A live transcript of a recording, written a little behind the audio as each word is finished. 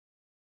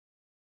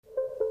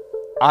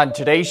On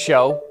today's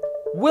show,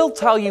 we'll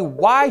tell you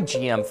why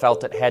GM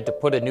felt it had to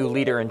put a new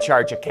leader in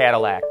charge of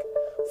Cadillac.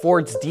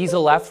 Ford's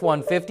diesel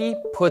F-150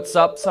 puts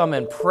up some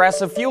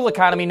impressive fuel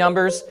economy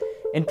numbers,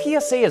 and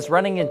PSA is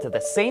running into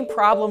the same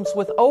problems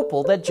with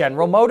Opel that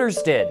General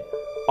Motors did.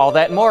 All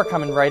that and more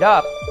coming right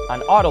up on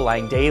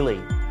Autoline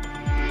Daily.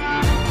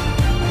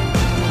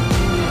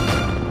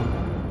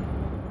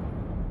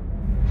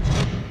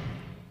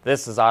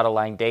 This is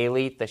Autoline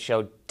Daily, the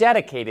show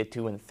dedicated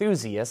to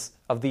enthusiasts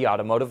of the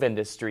automotive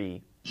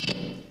industry.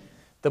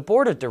 The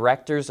board of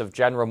directors of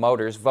General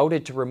Motors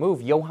voted to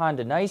remove Johan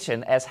de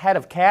Nysschen as head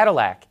of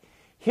Cadillac.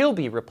 He'll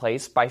be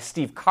replaced by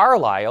Steve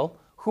Carlisle,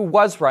 who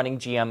was running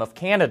GM of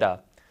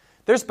Canada.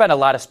 There's been a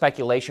lot of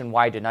speculation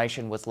why de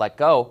Nysschen was let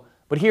go,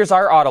 but here's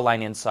our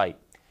Autoline insight.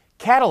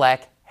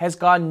 Cadillac has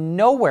gone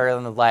nowhere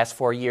in the last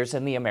 4 years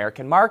in the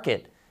American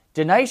market.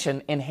 De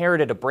Nysschen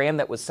inherited a brand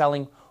that was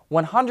selling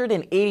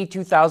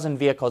 182,000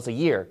 vehicles a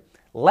year.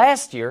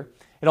 Last year,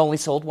 it only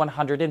sold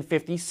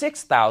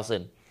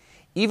 156,000.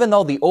 Even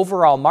though the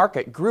overall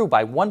market grew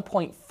by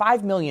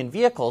 1.5 million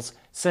vehicles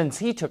since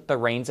he took the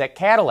reins at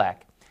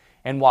Cadillac.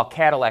 And while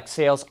Cadillac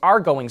sales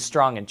are going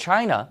strong in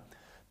China,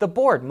 the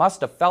board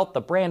must have felt the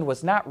brand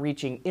was not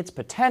reaching its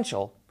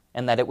potential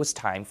and that it was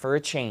time for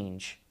a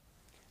change.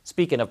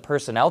 Speaking of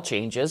personnel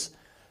changes,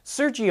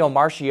 Sergio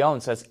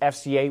Marchionne says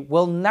FCA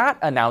will not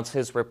announce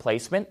his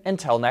replacement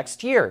until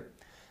next year.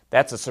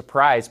 That's a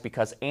surprise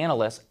because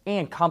analysts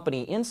and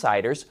company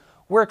insiders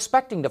were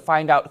expecting to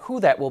find out who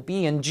that will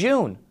be in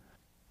June.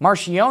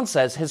 Marchionne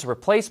says his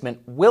replacement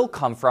will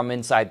come from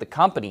inside the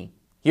company.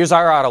 Here's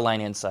our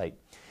Autoline insight.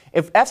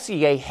 If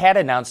FCA had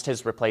announced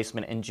his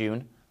replacement in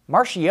June,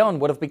 Marchionne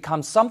would have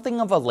become something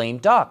of a lame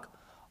duck.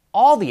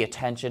 All the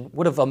attention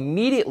would have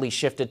immediately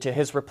shifted to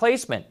his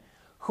replacement,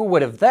 who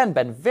would have then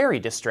been very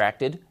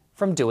distracted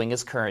from doing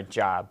his current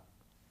job.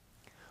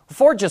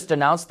 Ford just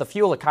announced the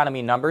fuel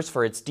economy numbers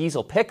for its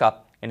diesel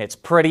pickup, and it's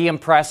pretty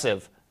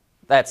impressive.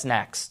 That's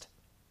next.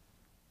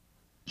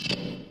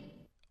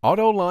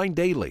 Autoline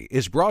Daily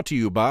is brought to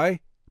you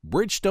by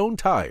Bridgestone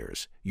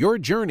Tires, your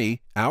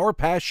journey, our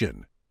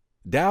passion.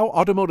 Dow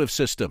Automotive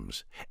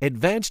Systems,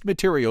 advanced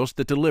materials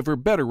that deliver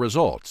better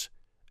results.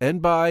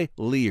 And by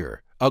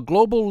Lear, a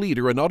global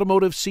leader in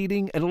automotive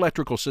seating and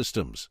electrical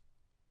systems.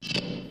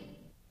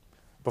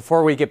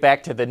 Before we get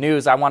back to the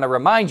news, I want to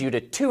remind you to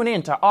tune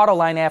in to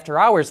Autoline After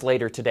Hours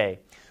later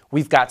today.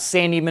 We've got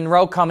Sandy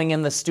Munro coming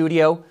in the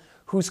studio,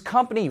 whose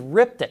company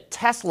ripped a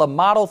Tesla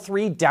Model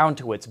 3 down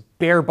to its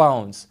bare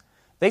bones.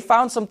 They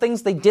found some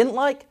things they didn't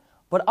like,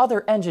 but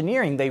other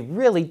engineering they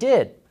really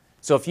did.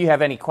 So if you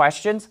have any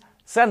questions,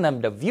 send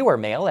them to viewer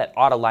mail at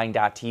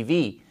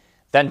autoline.tv.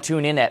 Then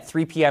tune in at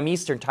 3 p.m.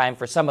 Eastern Time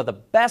for some of the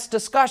best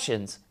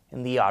discussions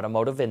in the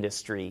automotive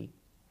industry.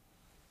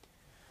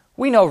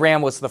 We know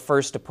Ram was the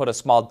first to put a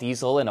small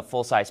diesel in a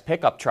full-size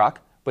pickup truck,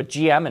 but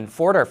GM and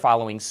Ford are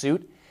following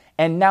suit,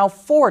 and now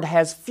Ford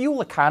has fuel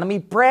economy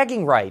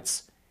bragging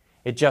rights.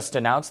 It just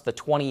announced the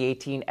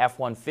 2018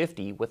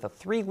 F-150 with a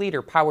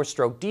 3-liter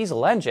Power-Stroke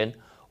diesel engine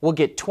will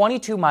get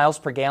 22 miles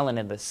per gallon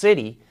in the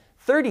city,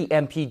 30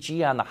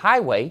 mpg on the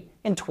highway,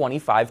 and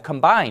 25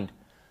 combined.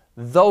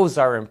 Those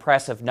are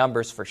impressive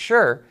numbers for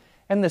sure,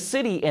 and the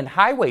city and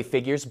highway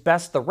figures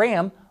best the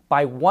Ram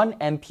by 1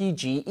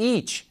 mpg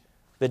each.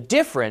 The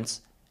difference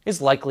is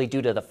likely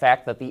due to the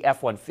fact that the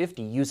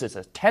F-150 uses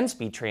a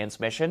 10-speed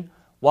transmission,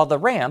 while the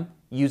Ram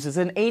uses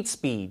an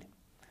 8-speed.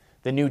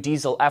 The new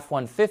diesel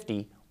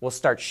F-150 will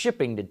start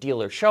shipping to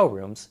dealer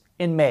showrooms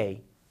in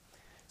May.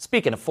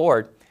 Speaking of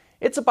Ford,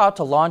 it's about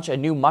to launch a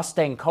new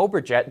Mustang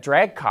Cobra Jet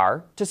drag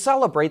car to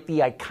celebrate the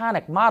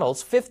iconic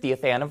model's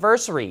 50th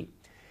anniversary.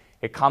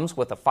 It comes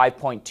with a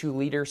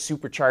 5.2-liter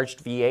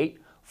supercharged V8,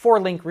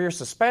 4-link rear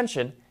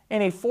suspension,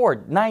 and a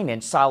Ford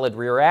 9-inch solid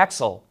rear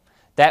axle.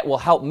 That will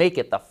help make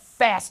it the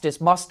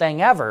fastest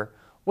Mustang ever,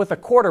 with a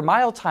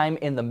quarter-mile time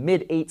in the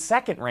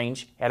mid-8-second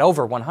range at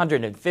over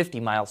 150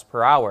 miles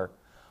per hour.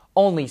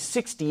 Only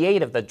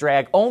 68 of the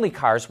drag-only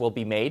cars will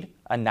be made,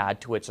 a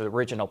nod to its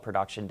original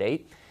production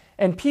date,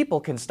 and people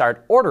can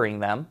start ordering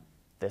them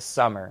this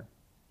summer.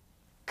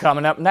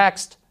 Coming up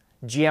next,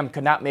 GM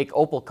could not make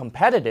Opel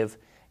competitive,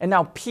 and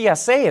now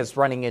PSA is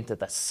running into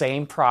the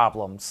same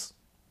problems.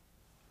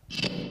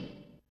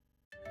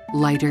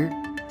 Lighter,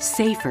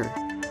 safer,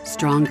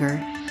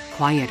 stronger,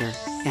 quieter,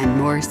 and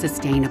more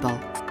sustainable.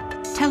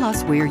 Tell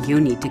us where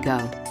you need to go,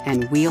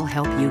 and we'll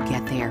help you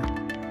get there.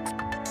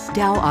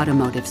 Dow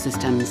Automotive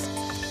Systems.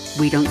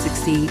 We don't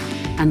succeed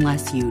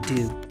unless you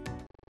do.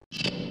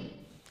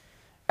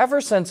 Ever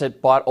since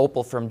it bought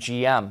Opel from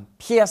GM,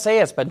 PSA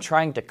has been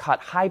trying to cut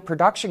high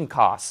production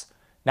costs.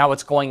 Now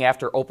it's going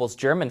after Opel's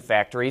German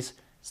factories.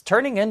 It's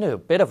turning into a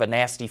bit of a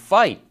nasty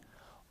fight.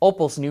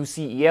 Opel's new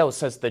CEO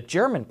says the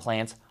German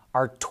plants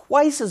are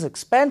twice as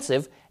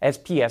expensive as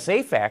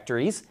PSA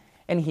factories,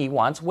 and he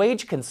wants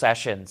wage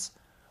concessions.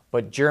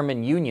 But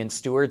German union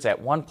stewards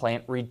at one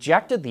plant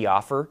rejected the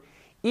offer,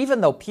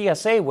 even though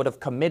PSA would have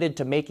committed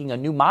to making a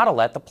new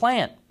model at the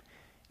plant.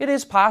 It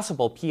is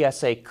possible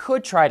PSA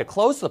could try to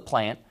close the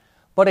plant,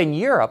 but in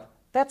Europe,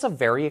 That's a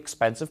very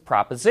expensive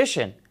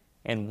proposition,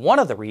 and one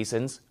of the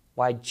reasons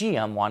why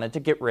GM wanted to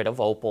get rid of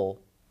Opel.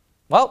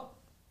 Well,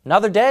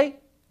 another day,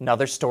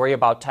 another story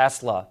about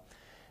Tesla.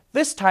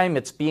 This time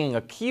it's being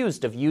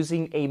accused of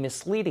using a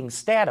misleading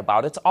stat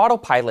about its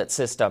autopilot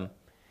system.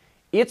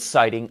 It's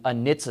citing a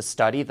NHTSA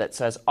study that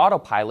says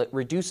autopilot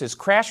reduces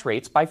crash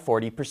rates by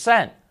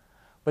 40%.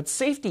 But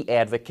safety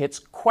advocates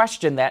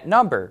question that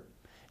number.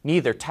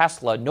 Neither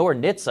Tesla nor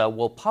NHTSA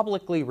will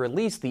publicly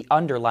release the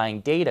underlying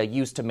data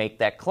used to make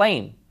that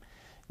claim.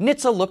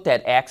 NHTSA looked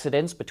at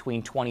accidents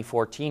between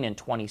 2014 and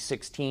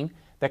 2016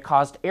 that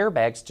caused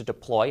airbags to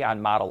deploy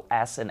on Model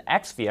S and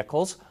X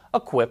vehicles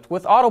equipped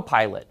with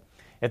autopilot.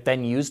 It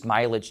then used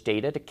mileage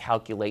data to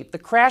calculate the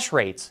crash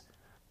rates.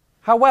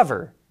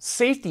 However,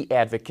 safety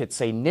advocates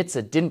say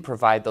NHTSA didn't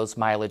provide those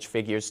mileage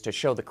figures to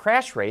show the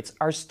crash rates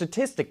are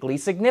statistically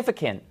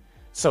significant.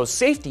 So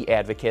safety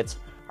advocates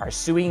are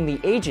suing the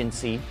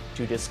agency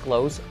to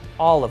disclose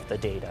all of the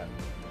data.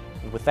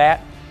 And with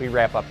that, we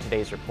wrap up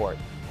today's report.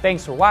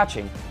 Thanks for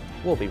watching.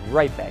 We'll be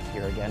right back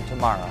here again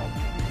tomorrow.